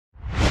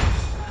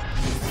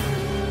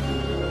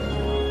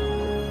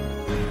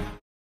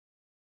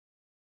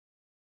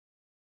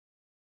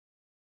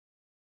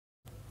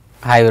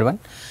Hi everyone,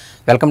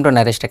 welcome to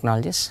Naresh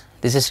Technologies.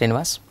 This is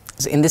Srinivas.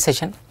 So in this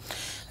session,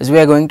 we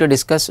are going to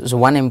discuss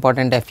one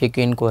important FAQ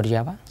in core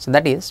Java. So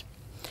that is,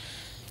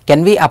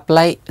 can we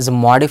apply the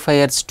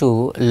modifiers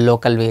to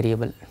local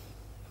variable,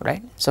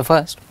 right? So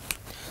first,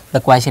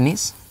 the question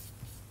is,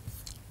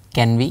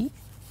 can we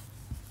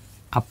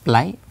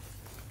apply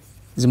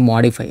the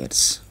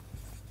modifiers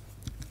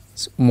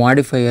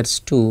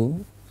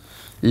to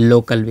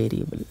local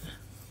variable?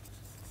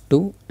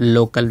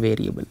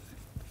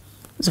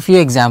 So few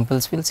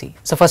examples we'll see.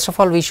 So first of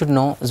all, we should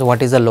know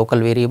what is a local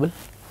variable.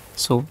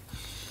 So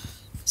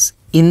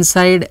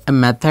inside a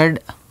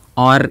method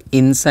or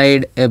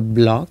inside a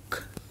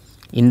block,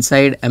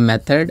 inside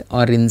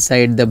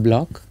the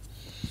block,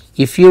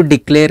 if you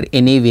declare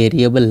any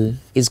variable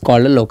is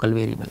called a local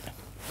variable.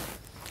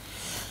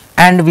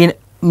 And we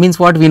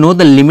know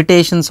the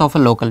limitations of a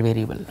local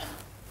variable.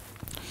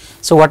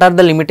 So what are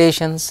the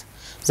limitations?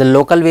 The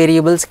local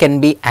variables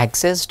can be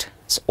accessed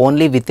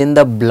only within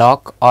the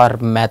block or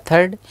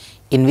method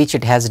in which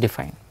it has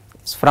defined.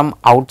 From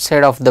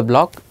outside of the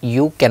block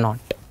you cannot,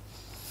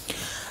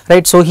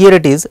 right? So here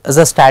it is as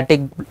a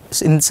static,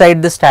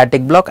 inside the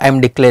static block I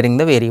am declaring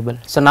the variable.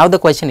 So now the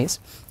question is,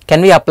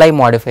 can we apply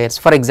modifiers?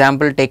 For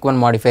example, take one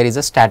modifier is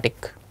a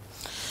static.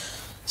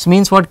 So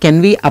means what can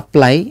we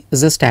apply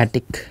is a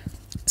static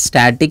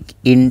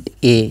int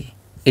a,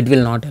 it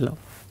will not allow.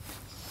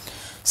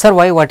 Sir,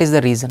 why? What is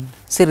the reason?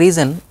 See,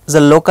 reason is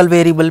a local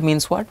variable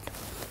means what?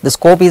 The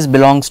scope is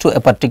belongs to a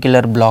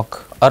particular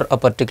block or a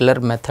particular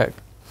method.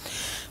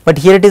 But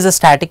here it is a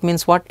static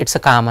means what? It's a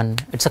common,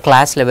 it's a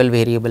class level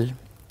variable,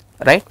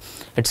 right?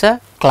 It's a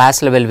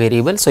class level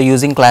variable. So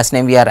using class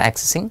name we are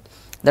accessing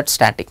that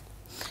static,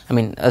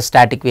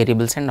 static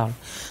variables and all.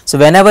 So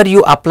whenever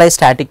you apply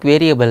static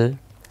variable,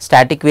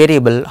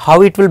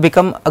 how it will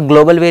become a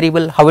global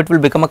variable? How it will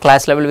become a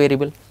class level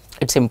variable?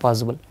 It's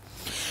impossible.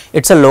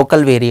 It's a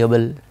local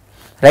variable,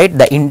 right?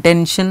 The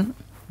intention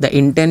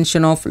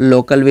of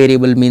local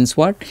variable means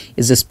what?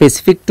 Is a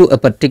specific to a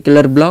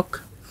particular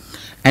block,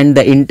 and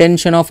the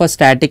intention of a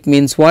static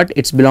means what?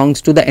 It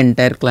belongs to the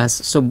entire class.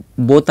 So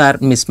both are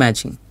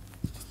mismatching.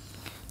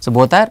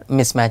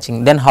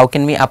 Then how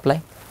can we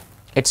apply?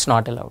 It's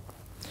not allowed.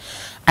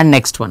 And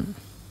next one.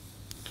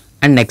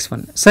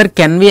 Sir,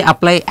 can we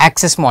apply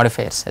access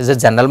modifiers as a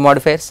general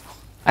modifiers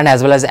and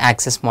as well as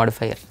access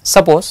modifier?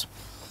 Suppose,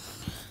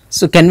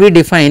 so can we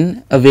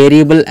define a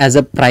variable as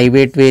a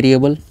private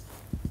variable,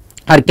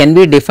 or can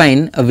we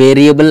define a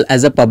variable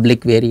as a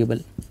public variable?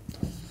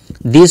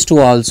 These two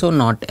also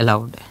not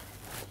allowed.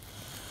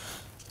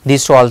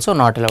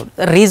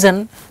 The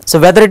reason, so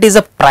whether it is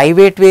a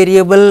private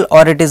variable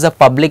or it is a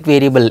public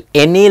variable,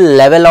 any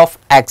level of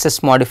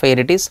access modifier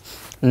it is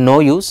no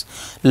use.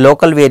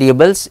 Local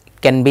variables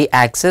can be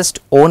accessed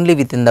only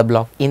within the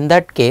block. In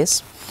that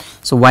case,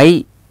 so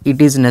why it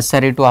is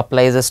necessary to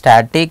apply as a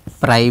static,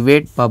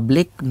 private,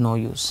 public? No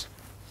use.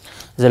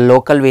 The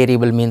local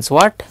variable means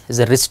what?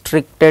 Is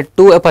restricted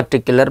to a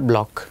particular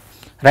block,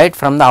 right?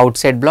 From the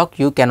outside block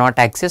you cannot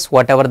access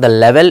whatever the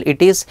level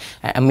it is,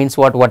 means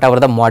what? Whatever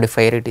the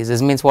modifier it is.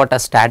 This means what? A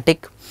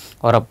static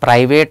or a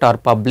private or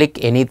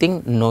public,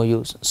 anything, no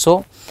use.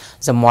 So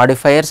the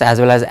modifiers as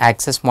well as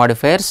access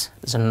modifiers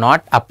is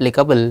not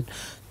applicable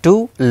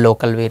to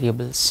local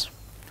variables.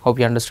 Hope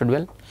you understood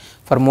well.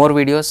 For more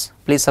videos,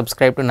 please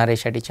subscribe to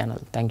Naresh IT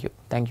channel. Thank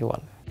you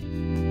all.